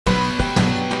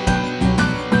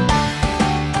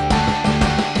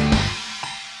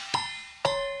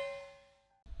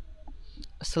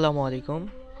আসসালামু আলাইকুম।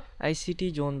 ICT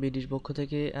zone বিডির পক্ষ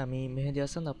থেকে আমি মেহেদি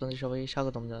হাসান আপনাদের সবাইকে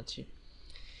স্বাগতম জানাচ্ছি।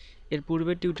 এর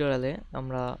পূর্বের টিউটোরিয়ালে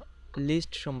আমরা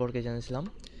লিস্ট সম্পর্কে জেনেছিলাম,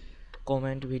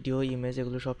 কমেন্ট, ভিডিও, ইমেজ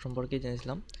এগুলো সব সম্পর্কে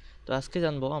জেনেছিলাম। তো আজকে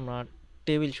জানবো আমরা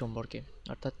টেবিল সম্পর্কে,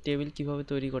 অর্থাৎ টেবিল কিভাবে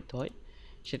তৈরি করতে হয়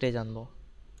সেটাই জানবো।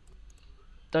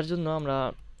 তার জন্য আমরা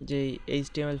যেই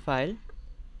এইচটিএমএল ফাইল,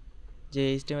 যে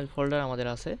এইচটিএমএল ফোল্ডার আমাদের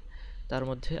আছে তার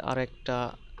মধ্যে আর একটা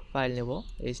ফাইল নেব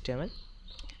এইচটিএমএল।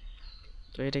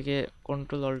 তো এটাকে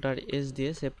Ctrl+Alt+S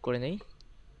দিয়ে সেভ করে নেই।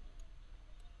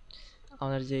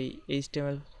 আমাদের যেই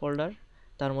HTML ফোল্ডার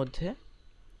তার মধ্যে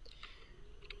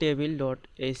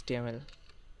Table.html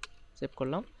সেভ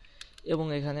করলাম এবং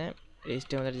এখানে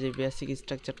HTML এর যে বেসিক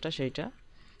স্ট্রাকচারটা সেইটা,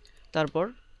 তারপর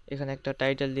এখানে একটা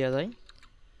টাইটেল দেওয়া যায়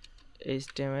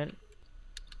HTML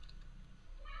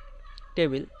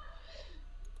টেবিল,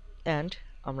 অ্যান্ড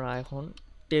আমরা এখন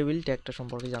টেবিল ট্যাগটা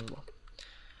সম্পর্কে জানবো।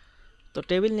 তো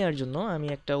টেবিল নেওয়ার জন্য আমি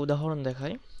একটা উদাহরণ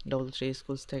দেখাই W3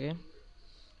 স্কুলস থেকে।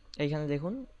 এইখানে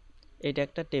দেখুন, এটা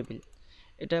একটা টেবিল,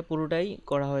 এটা পুরোটাই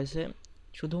করা হয়েছে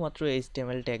শুধুমাত্র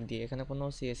HTML ট্যাগ দিয়ে, এখানে কোনো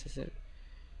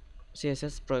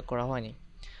CSS প্রয়োগ করা হয়নি।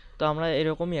 তো আমরা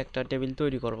এরকমই একটা টেবিল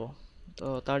তৈরি করব। তো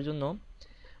তার জন্য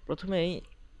প্রথমেই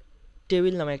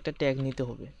টেবিল নামে একটা ট্যাগ নিতে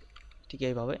হবে, ঠিক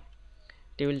এইভাবে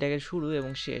টেবিল ট্যাগের শুরু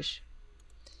এবং শেষ,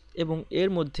 এবং এর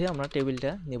মধ্যে আমরা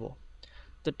টেবিলটা নেব।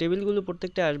 তো টেবিলগুলো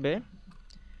প্রত্যেকটা আসবে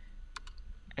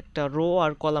একটা রো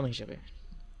আর কলাম হিসেবে,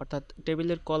 অর্থাৎ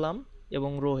টেবিলের কলাম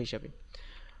এবং রো হিসেবে।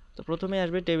 তো প্রথমে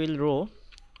আসবে টেবিল রো,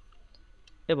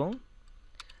 এবং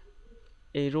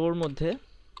এই রোর মধ্যে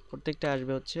প্রত্যেকটা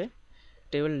আসবে হচ্ছে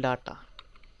টেবিল ডাটা,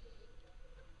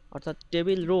 অর্থাৎ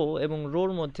টেবিল রো এবং রোর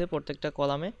মধ্যে প্রত্যেকটা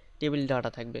কলামে টেবিল ডাটা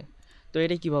থাকবে। তো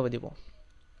এটা কিভাবে দিব?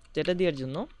 তো এটা দেওয়ার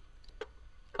জন্য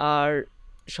আর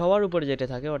সবার উপরে যেটা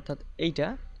থাকে অর্থাৎ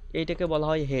এইটাকে বলা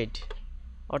হয় হেড,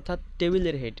 অর্থাৎ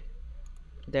টেবিলের head,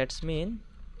 that's mean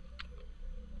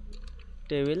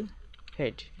table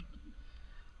head.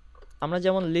 আমরা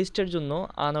যেমন লিস্টের জন্য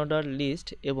আনঅর্ডার লিস্ট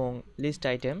এবং লিস্ট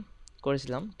আইটেম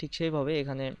করেছিলাম, ঠিক সেইভাবে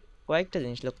এখানে কয়েকটা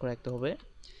জিনিস লক্ষ্য রাখতে হবে।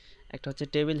 একটা হচ্ছে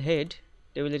টেবিল হেড,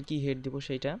 টেবিলের কি হেড দিব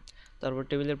সেইটা, তারপর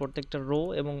টেবিলের প্রত্যেকটা রো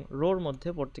এবং রোর মধ্যে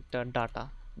প্রত্যেকটা ডাটা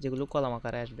যেগুলো কলাম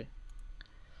আকারে আসবে।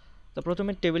 তো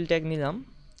প্রথমে টেবিল ট্যাগ নিলাম,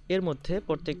 এর মধ্যে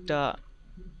প্রত্যেকটা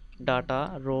ডাটা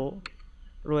রো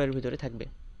এর ভিতরে থাকবে।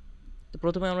 তো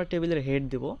প্রথমে আমরা টেবিলের হেড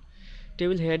দেব,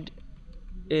 টেবিল হেড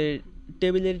এর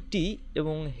টেবিলের টি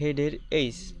এবং হেডের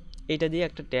এইচ, এইটা দিয়ে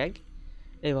একটা ট্যাগ,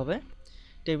 এইভাবে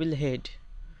টেবিল হেড।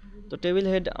 তো টেবিল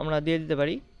হেড আমরা দিয়ে দিতে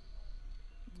পারি,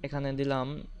 এখানে দিলাম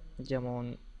যেমন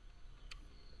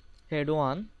হেড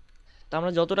 1। তো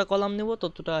আমরা যতটা কলাম নেব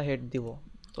ততটা হেড দিব।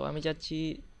 তো আমি চাচ্ছি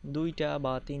 2টা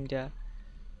বা 3টা,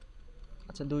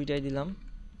 আচ্ছা 2টাই দিলাম,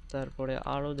 তারপরে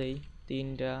আরও দেই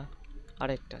 3টা,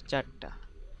 আরেকটা 4টা।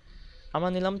 আমরা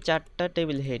নিলাম 4টা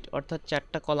টেবিল হেড, অর্থাৎ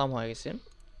 4টা কলাম হয়ে গেছে।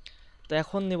 তো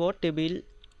এখন নেব টেবিল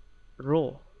রো,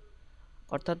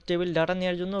 অর্থাৎ টেবিল ডাটা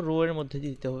নেওয়ার জন্য রো এর মধ্যে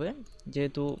দিতে হবে,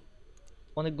 যেহেতু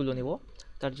অনেকগুলো নেব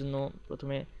তার জন্য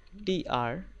প্রথমে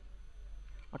TR,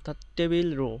 অর্থাৎ টেবিল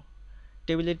রো,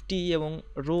 টেবিলের টি এবং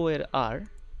রো এর আর,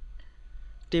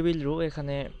 টেবিল রো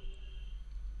এখানে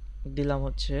দিলাম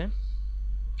হচ্ছে,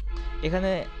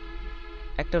 এখানে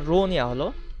একটা রো নেওয়া হলো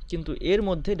কিন্তু এর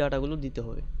মধ্যে ডাটাগুলো দিতে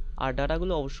হবে, আর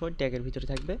ডাটাগুলো অবশ্যই ট্যাগের ভিতরে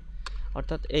থাকবে,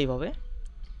 অর্থাৎ এইভাবে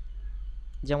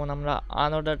যেমন আমরা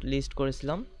আনঅর্ডার লিস্ট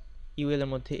করেছিলাম ইউএল এর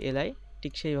মধ্যে এলআই,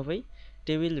 ঠিক সেইভাবেই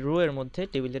টেবিল রো এর মধ্যে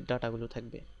টেবিলের ডাটাগুলো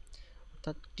থাকবে,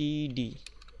 অর্থাৎ TD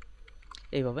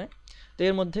এইভাবে। তো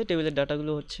এর মধ্যে টেবিলের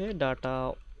ডাটাগুলো হচ্ছে ডাটা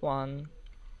 1,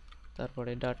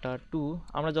 তারপরে ডাটা 2,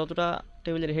 আমরা যতটা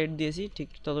টেবিলের হেড দিয়েছি ঠিক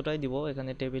ততটাই দিব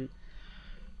এখানে টেবিল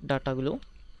ডাটাগুলো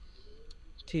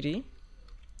 3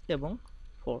 এবং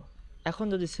 4। এখন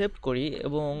যদি সেভ করি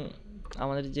এবং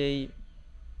আমাদের যেই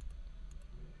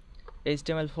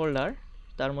HTML ফোল্ডার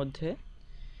তার মধ্যে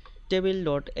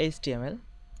table.html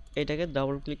এটাকে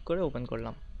ডাবল ক্লিক করে ওপেন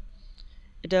করলাম,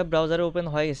 এটা ব্রাউজারে ওপেন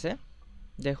হয়ে গেছে।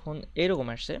 দেখুন এইরকম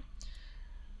আসছে,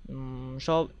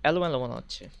 সব এলোমেলো মনে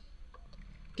হচ্ছে,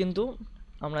 কিন্তু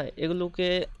আমরা এগুলোকে,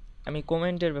 আমি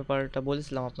কমেন্টের ব্যাপারটা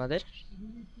বলেছিলাম আপনাদের,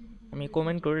 আমি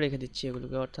কমেন্ট করে রেখে দিচ্ছি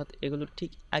এগুলোকে, অর্থাৎ এগুলো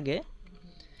ঠিক আগে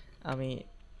আমি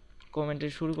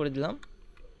কমেন্টের শুরু করে দিলাম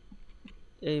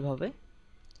এইভাবে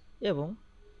এবং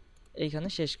এইখানে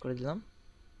শেষ করে দিলাম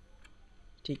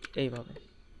ঠিক এইভাবে।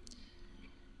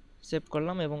 সেভ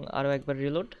করলাম এবং আরও একবার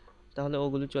রিলোড, তাহলে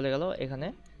ওগুলো চলে গেল, এখানে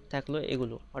থাকলো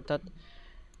এগুলো, অর্থাৎ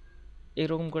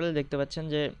এরকম করে দেখতে পাচ্ছেন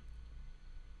যে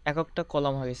একটা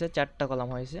কলাম হয়ে গেছে, 4টা কলাম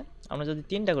হয়েছে। আমরা যদি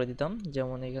 3টা করে দিতাম,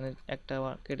 যেমন এখানে একটা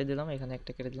কেটে দিলাম, এখানে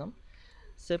একটা কেটে দিলাম,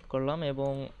 সেভ করলাম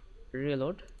এবং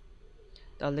রিলোড,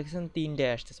 তাহলে দেখছেন 3টে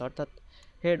আসতেছে, অর্থাৎ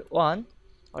হেড 1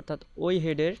 অর্থাৎ ওই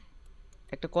হেডের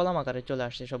একটা কলাম আকারে চলে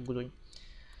আসছে সবগুলোই।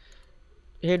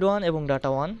 হেড 1 এবং ডাটা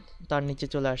 1 তার নিচে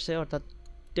চলে আসছে, অর্থাৎ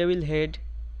টেবিল হেড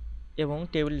এবং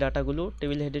টেবিল ডাটাগুলো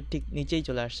টেবিল হেডের ঠিক নিচেই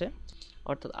চলে আসছে।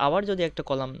 অর্থাৎ আবার যদি একটা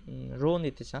কলাম রো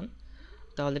নিতে চান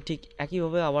তাহলে ঠিক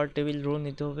একইভাবে আবার টেবিল রো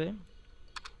নিতে হবে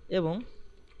এবং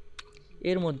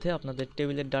এর মধ্যে আপনাদের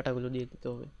টেবিলের ডাটাগুলো দিয়ে দিতে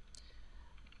হবে।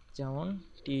 যেমন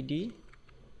টিডি,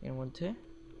 এর মধ্যে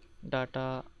ডাটা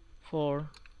 4,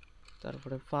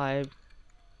 তারপরে 5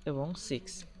 এবং 6।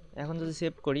 এখন যদি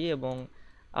সেভ করি এবং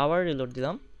আবার রিলোড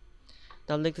দিলাম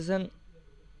তাহলে দেখতেছেন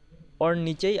ওর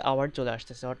নিচেই আবার চলে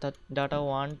আসতেছে, অর্থাৎ ডাটা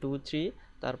 1 2 3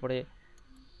 তারপরে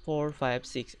 4 5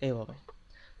 6 এইভাবে।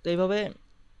 তো এইভাবে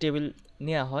টেবিল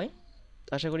নেওয়া হয়।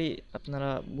 আশা করি আপনারা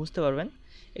বুঝতে পারবেন।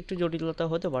 একটু জটিলতা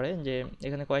হতে পারে যে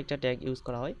এখানে কয়েকটা ট্যাগ ইউজ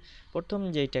করা হয়। প্রথম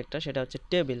যেই ট্যাগটা সেটা হচ্ছে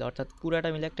টেবিল, অর্থাৎ পুরাটা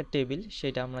মিলে একটা টেবিল,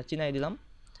 সেটা আমরা চিনাই দিলাম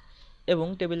এবং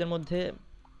টেবিলের মধ্যে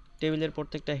টেবিলের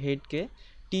প্রত্যেকটা হেডকে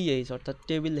টিএইচ অর্থাৎ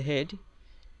টেবিল হেড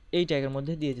এই ট্যাগের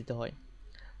মধ্যে দিয়ে দিতে হয়।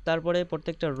 তারপরে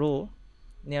প্রত্যেকটা রো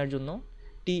নেওয়ার জন্য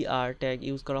টিআর ট্যাগ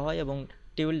ইউজ করা হয় এবং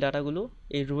টেবিল ডাটাগুলো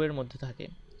এই রো এর মধ্যে থাকে।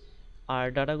 আর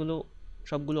ডাটাগুলো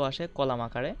সবগুলো আসে কলাম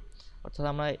আকারে, অর্থাৎ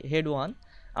আমরা হেড 1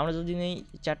 আমরা যদি নেই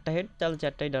 4টা হেড তাহলে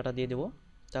 4টাই ডাটা দিয়ে দেবো,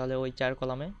 তাহলে ওই 4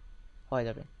 কলামে হয়ে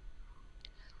যাবে।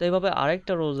 তো এইভাবে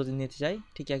আরেকটা রো যদি নিতে চাই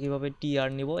ঠিক একইভাবে টিআর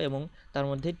নিব এবং তার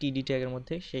মধ্যে টিডি ট্যাগের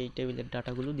মধ্যে সেই টেবিলের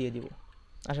ডাটাগুলো দিয়ে দিব।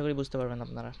 আশা করি বুঝতে পারবেন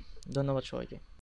আপনারা। ধন্যবাদ সবাইকে।